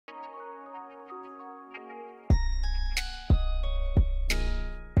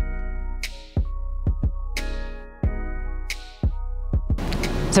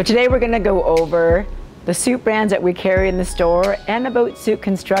So today we're going to go over the suit brands that we carry in the store and about suit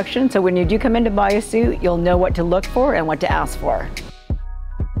construction, so when you do come in to buy a suit, you'll know what to look for and what to ask for.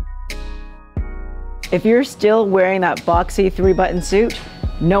 If you're still wearing that boxy 3-button suit,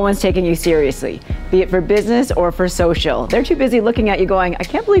 no one's taking you seriously, be it for business or for social. They're too busy looking at you going, I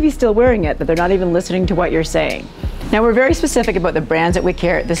can't believe you're still wearing it, that they're not even listening to what you're saying. Now, we're very specific about the brands that we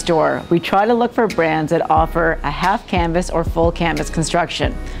carry at the store. We try to look for brands that offer a half canvas or full canvas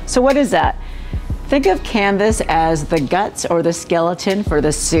construction. So what is that? Think of canvas as the guts or the skeleton for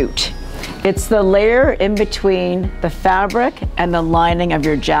the suit. It's the layer in between the fabric and the lining of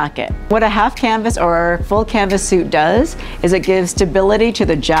your jacket. What a half canvas or full canvas suit does is it gives stability to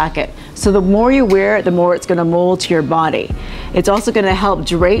the jacket. So the more you wear it, the more it's going to mold to your body. It's also going to help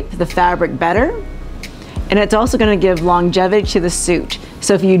drape the fabric better. And it's also going to give longevity to the suit.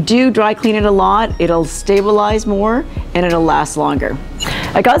 So if you do dry clean it a lot, it'll stabilize more and it'll last longer.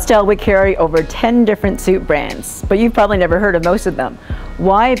 At Gotstyle, we carry over 10 different suit brands, but you've probably never heard of most of them.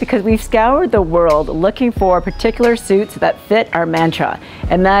 Why? Because we've scoured the world looking for particular suits that fit our mantra,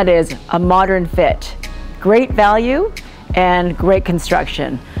 and that is a modern fit, great value, and great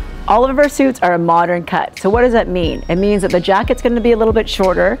construction. All of our suits are a modern cut. So what does that mean? It means that the jacket's going to be a little bit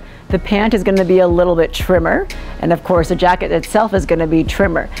shorter, the pant is going to be a little bit trimmer, and of course the jacket itself is going to be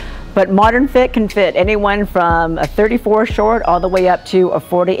trimmer. But modern fit can fit anyone from a 34 short all the way up to a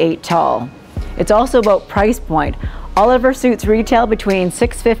 48 tall. It's also about price point. All of our suits retail between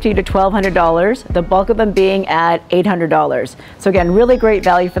 $650 to $1,200, the bulk of them being at $800. So again, really great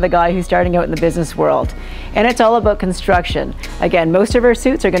value for the guy who's starting out in the business world. And it's all about construction. Again, most of our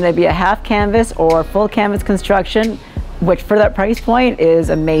suits are going to be a half canvas or full canvas construction, which for that price point is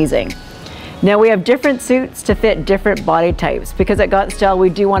amazing. Now we have different suits to fit different body types, because at Gotstyle we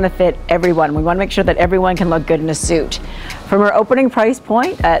do want to fit everyone. We want to make sure that everyone can look good in a suit. From our opening price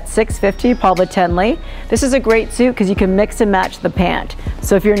point at $650 Paula Tenley, this is a great suit because you can mix and match the pant.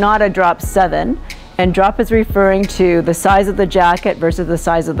 So if you're not a drop 7, and drop is referring to the size of the jacket versus the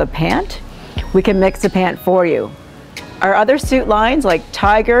size of the pant, we can mix the pant for you. Our other suit lines like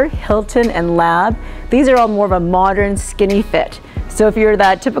Tiger, Hilton, and Lab, these are all more of a modern skinny fit. So if you're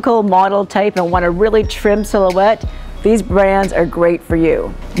that typical model type and want a really trim silhouette, these brands are great for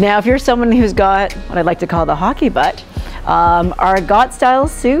you. Now, if you're someone who's got what I like to call the hockey butt, our Gotstyle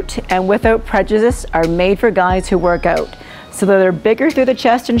suit and Without Prejudice are made for guys who work out. So they're bigger through the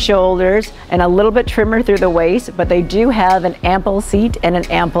chest and shoulders and a little bit trimmer through the waist, but they do have an ample seat and an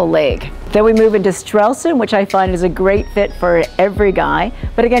ample leg. Then we move into Strelson, which I find is a great fit for every guy,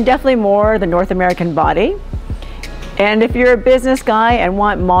 but again, definitely more the North American body. And if you're a business guy and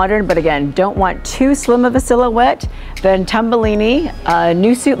want modern, but again, don't want too slim of a silhouette, then Tumbolini, a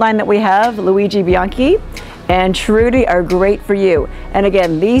new suit line that we have, Luigi Bianchi, and Trudy are great for you. And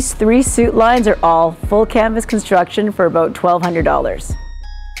again, these 3 suit lines are all full canvas construction for about $1,200.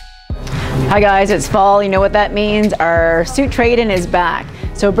 Hi guys, it's fall. You know what that means? Our suit trade-in is back.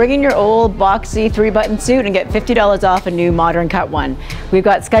 So bring in your old boxy 3-button suit and get $50 off a new modern cut one. We've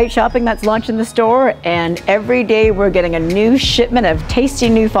got Skype shopping that's launched in the store, and every day we're getting a new shipment of tasty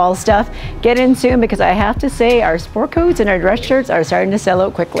new fall stuff. Get in soon, because I have to say our sport coats and our dress shirts are starting to sell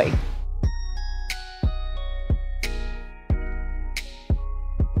out quickly.